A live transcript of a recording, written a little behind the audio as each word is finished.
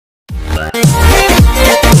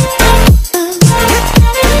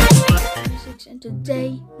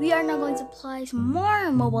today we are now going to play some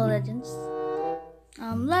more Mobile Legends.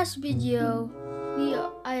 Last video,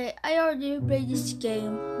 I already played this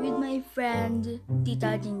game with my friend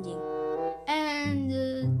Tita Jingjing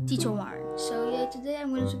and Teacher Warren. So yeah, today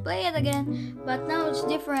I'm going to play it again, but now it's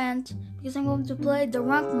different because I'm going to play the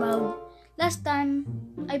rank mode. Last time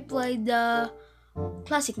I played the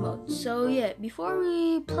classic mode. So yeah, before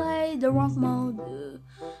we play the rank mode,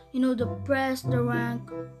 the press the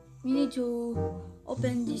rank. We need to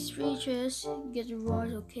open these features, get the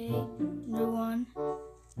rewards, okay, another one,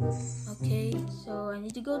 okay, so I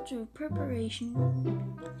need to go to preparation,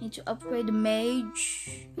 I need to upgrade the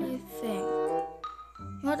mage, I think,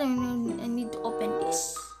 I need to open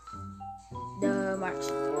this, the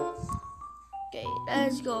marks, okay,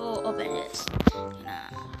 let's go open this,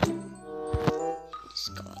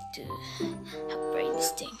 just going to upgrade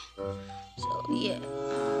this thing, so yeah,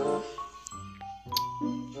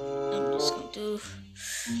 I'm just going to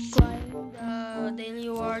grind the daily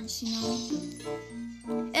rewards,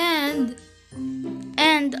 and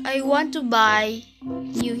I want to buy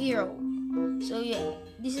new hero. So yeah,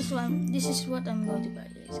 this is what I'm going to buy.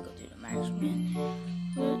 Let's go to the management.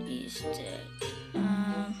 What is that?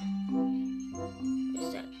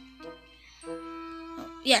 What's that? Oh,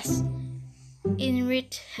 yes,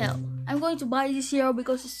 Inrit Hell. I'm going to buy this hero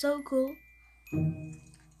because it's so cool.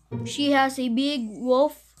 She has a big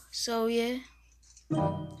wolf, so yeah,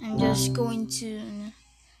 I'm just going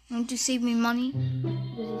to save me money.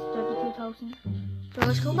 This is 32,000. So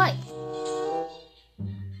let's go buy.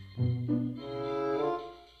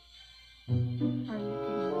 Are you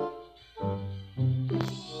kidding me?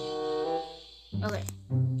 Okay.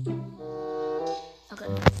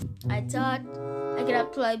 I thought I could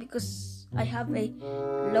apply because I have a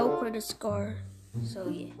low credit score. So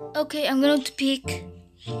yeah. Okay, I'm going to pick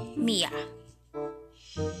Mia.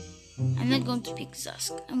 I'm not going to pick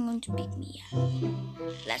Zusk. I'm going to pick Mia.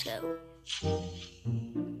 Let's go.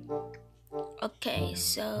 Okay,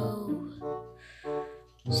 so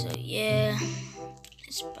yeah.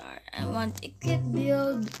 This part I want equip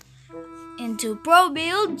build into pro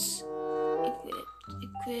builds.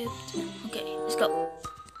 Equipped. Okay, let's go.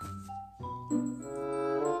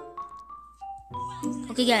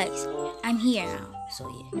 Okay, guys, I'm here now. So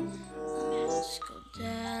yeah. Let's go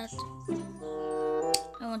that.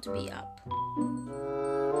 I want to be up.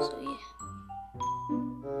 So yeah.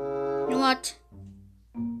 You know what?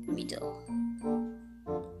 Middle.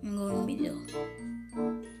 I'm going middle.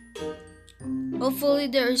 Hopefully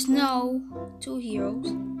there is no two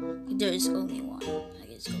heroes. There is only one.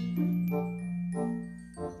 Let's go.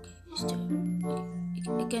 Okay, let's do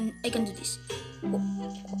it. I can do this.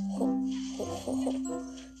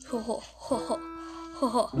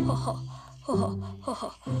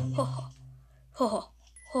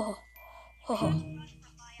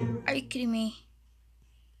 Are you kidding me?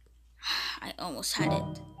 I almost had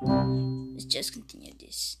it. Let's just continue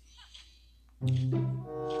this.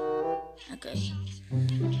 Okay.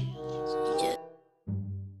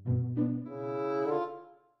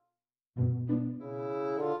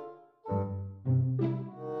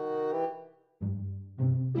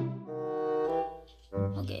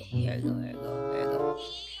 Okay, here we go.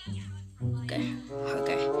 Okay,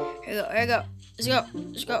 here we go. Let's go.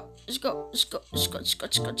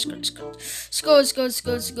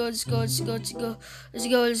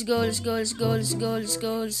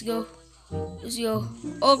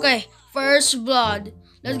 Okay, first blood.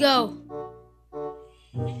 Let's go.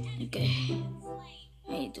 Okay,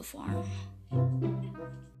 I need to farm.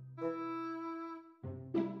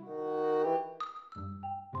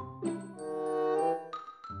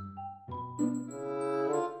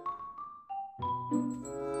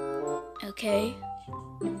 Okay.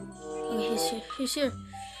 He's here.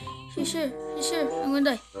 I'm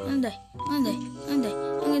gonna die.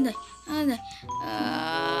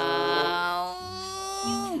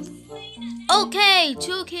 Okay,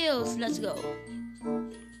 2 kills. Let's go.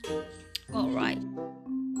 All right.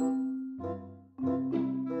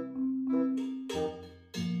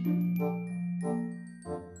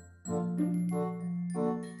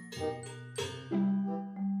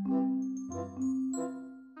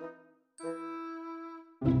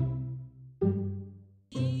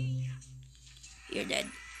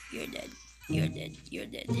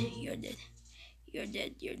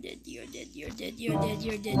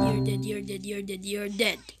 You're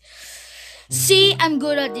dead. See, I'm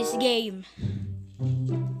good at this game.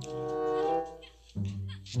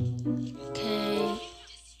 Okay.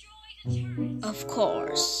 Of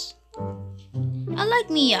course. I like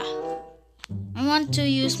Mia. I want to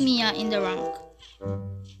use Mia in the rank.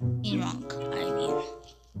 In rank, I mean.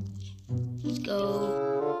 Let's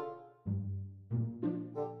go.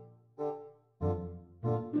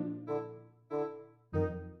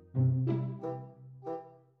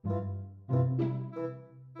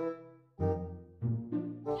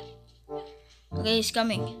 Okay, he's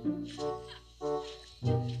coming.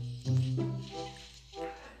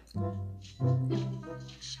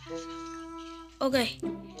 Okay,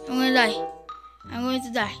 I'm gonna die. I'm going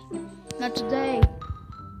to die. Not today.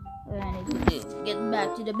 What I need to do? Get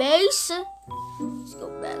back to the base. Let's go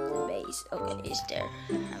back to the base. Okay, he's there.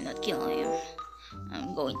 I'm not killing him.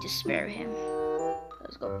 I'm going to spare him.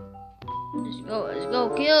 Let's go. Let's go. Let's go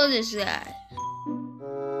kill this guy.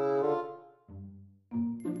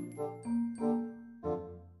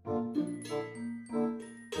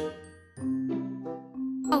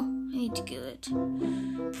 Oh, I need to kill it. I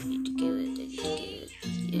need to kill it. I need to kill it.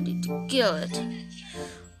 I need to kill it.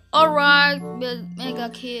 Alright, mega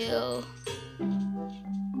kill.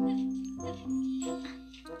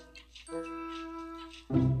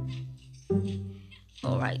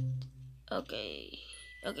 Alright. Okay.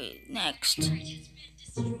 Okay, next.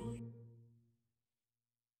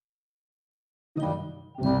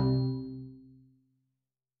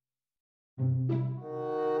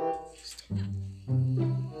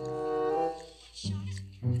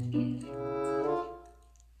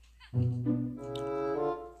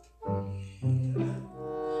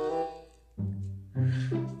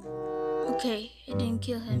 Okay, I didn't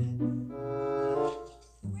kill him.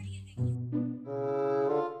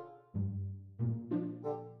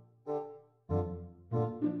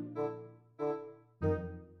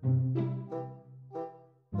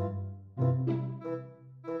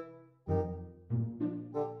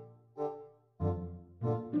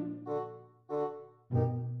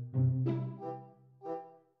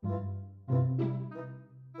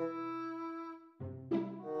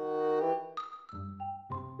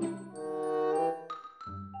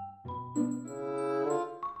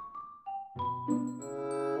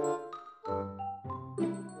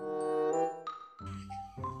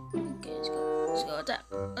 Okay, let's go. Let's go attack.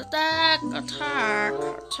 Attack! Attack!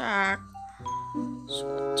 Attack! Let's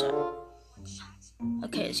go attack.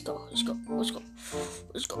 Okay, let's go. Let's go. Let's go.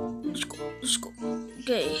 Let's go. Let's go. Let's go.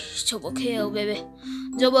 Okay, double kill, baby.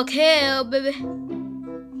 Double kill, baby.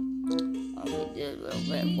 Okay, dude,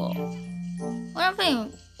 we're rainbow. What am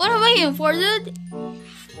I waiting for, dude?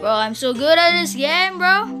 Bro, I'm so good at this game,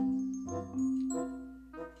 bro.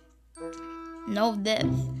 No death.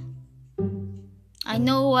 I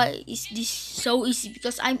know why is this so easy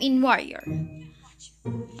because I'm in warrior.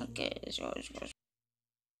 Okay, let's go. Let's go.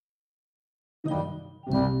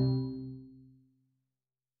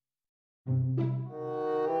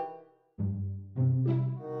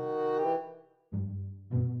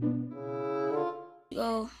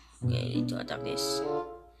 Go. Okay, we need to attack this.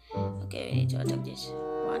 Okay, we need to attack this.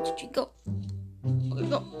 1, 2, 3, go. Okay,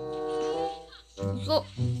 go. Go.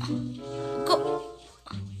 Go.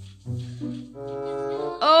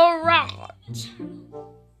 Alright.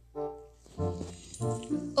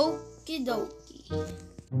 Okie dokie.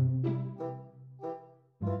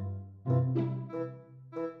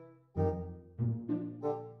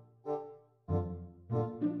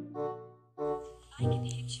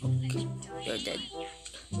 Okay, you're dead.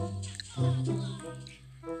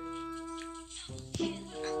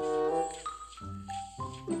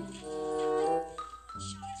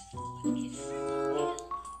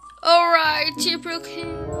 Alright, triple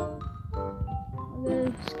kill.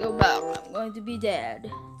 Let's go back. I'm going to be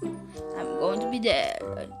dead. I'm going to be dead.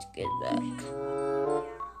 I need to get back.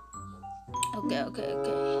 Okay, okay,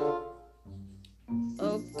 okay.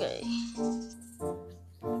 Okay.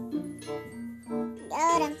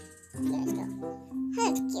 Got him. Let's go. I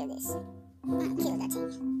have to kill this. I'll kill that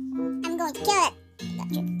thing. I'm going to kill it. Got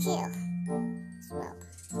triple kill as well.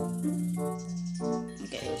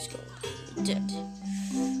 Okay, let's go. You're dead.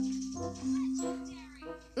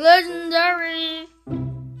 Legendary.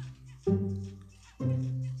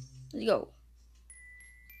 Let's go.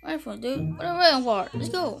 Wait for dude. What are we waiting for? Let's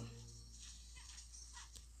go.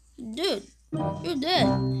 Dude, you're dead.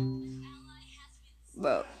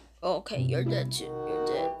 Bro. Okay, you're dead too. You're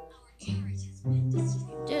dead.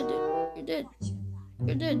 You're dead, dude. You're dead.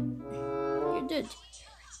 You're dead. You're dead.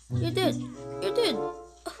 You're dead. You're dead.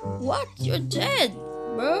 What? You're dead,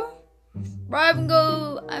 bro.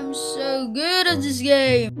 I'm so good at this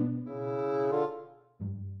game.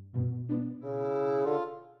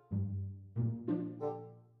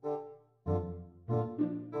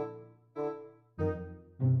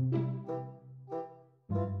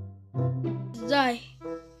 Die.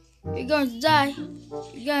 You're going to die.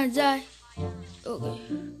 You're gonna die. Okay.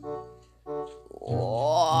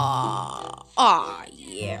 Whoa. Ah,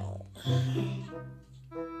 yeah.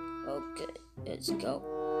 Okay, let's go.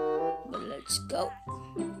 But let's go.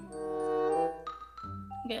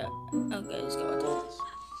 Yeah. Okay, let's go attack this.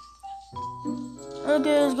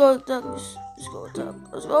 Okay, let's go attack this. Let's go attack.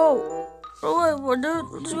 Let's go. Alright, we're done.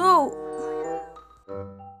 Let's go.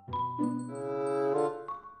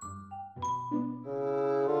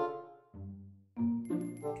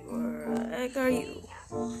 Where the heck are you?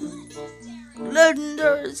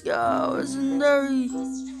 Legendary, let's go. Legendary.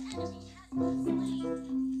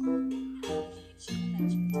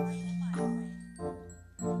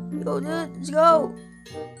 Yo, dude, let's go.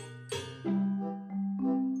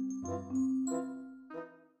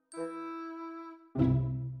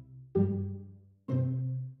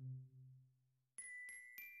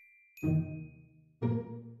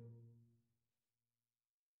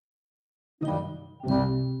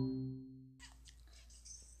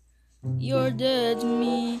 You're dead to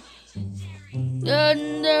me.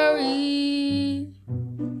 Legendary.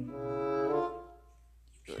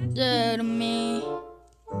 You're dead to me.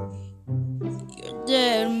 You're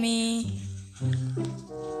dead to me.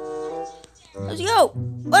 Let's go.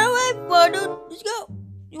 Run away, dude. Let's go.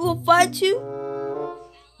 You will fight too?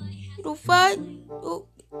 You don't fight? Oh,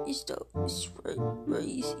 it's very, very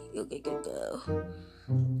easy. Okay, good go.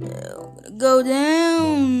 Yeah, I'm gonna go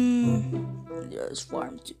down. There's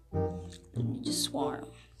farm too. Let me just farm.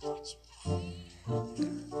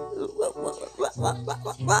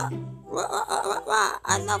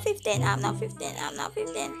 I'm not 15. I'm not 15. I'm not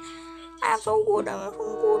 15. I'm so good. I'm so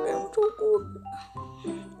good. I'm so good.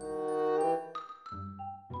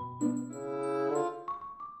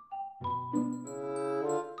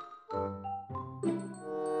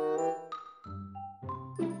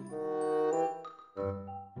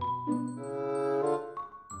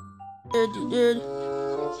 Did.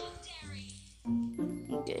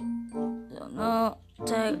 Okay. So now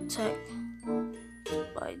tag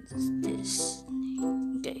by this.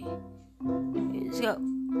 Okay. Let's go.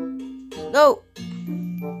 Go.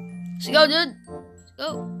 Let's go, dude. Let's go.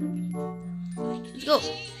 Let's go.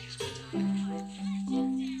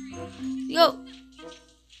 Let's go.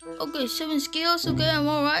 Okay, 7 skills. Okay, I'm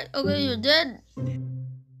alright. Okay, you're dead.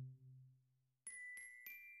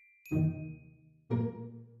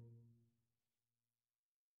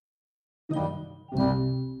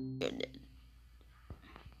 You're dead.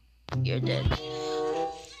 You're dead.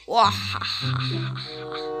 Wah.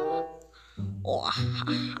 Wah.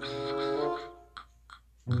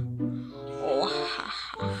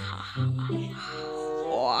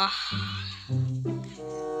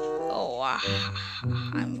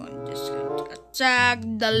 I'm just going to attack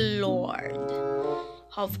the Lord.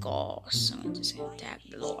 Of course, I'm just going to attack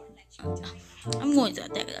the Lord. I'm going to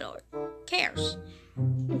attack the Lord. Who cares?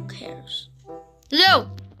 Who cares? Yo!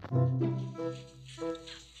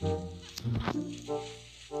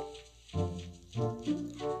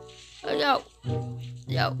 Yo!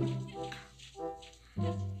 Yo!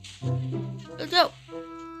 Let's go!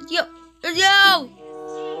 Let's go! Let's go!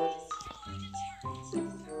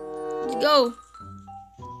 Let's go!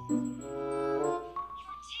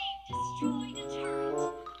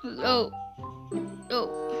 Let's go! Go!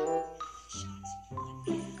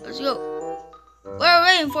 Let's go! What are we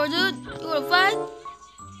waiting for, dude? You wanna fight?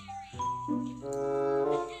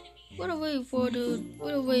 What are we waiting for, dude?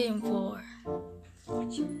 What are we waiting for?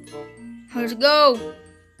 Let's go!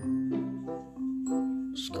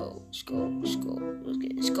 Let's go! Let's go! Let's go!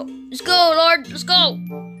 Let's go! Let's go, Lord! Let's go!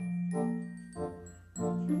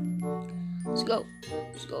 Let's go!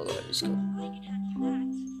 Let's go, Lord! Let's go!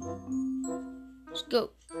 Let's go!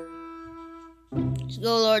 Let's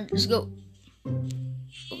go, Lord! Let's go!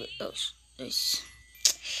 Okay, that was nice.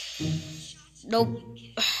 Nope.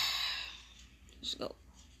 Let's go.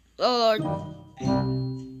 Oh, Lord.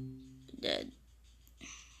 Dead.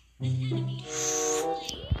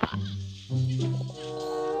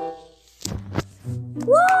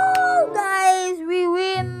 Woo, guys! We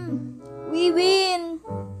win! We win!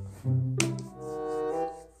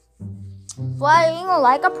 Flying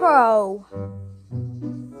like a pro.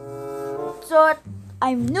 So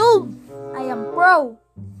I'm noob. I am pro.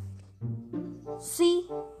 See?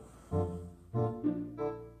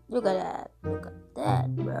 Look at that. Look at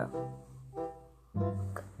that, bro.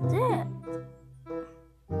 Look at that.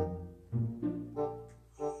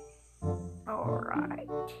 Alright.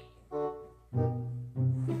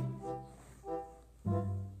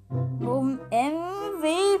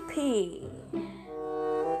 MVP.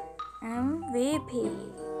 MVP.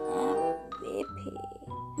 MVP.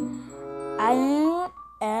 I am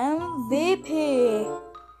MVP.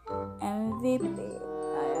 MVP.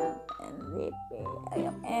 I am MVP. I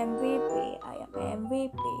am MVP. I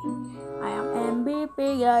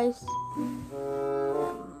guys.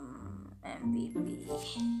 MVP.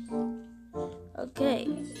 Okay,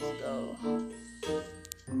 let's go.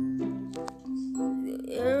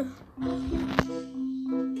 Here.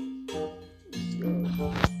 Let's go.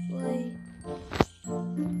 Play.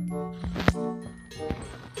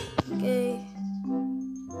 Okay.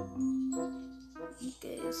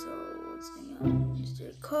 Okay, so what's going on? Mr.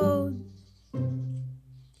 Code.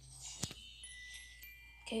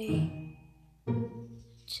 Okay.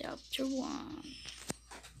 Chapter 1.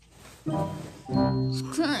 It's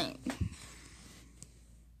time.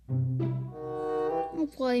 I'll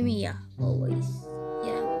play Mia always.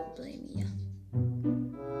 Yeah, I'll play Mia.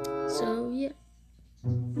 So yeah,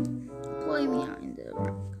 play Mia in the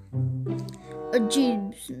rank.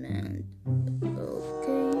 Achievement.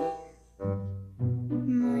 Okay.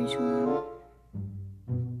 Nice one,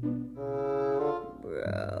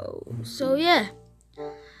 bro. So yeah,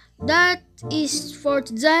 that is for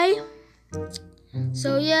today.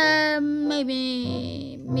 So yeah,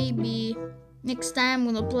 maybe next time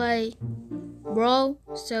I'm gonna play bro.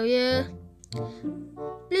 So yeah,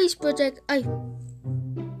 please protect.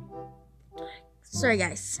 Sorry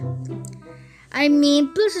guys.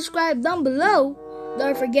 Please subscribe down below.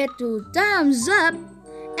 Don't forget to thumbs up,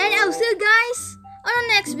 and I'll see you guys on the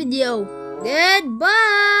next video.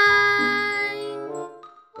 Goodbye.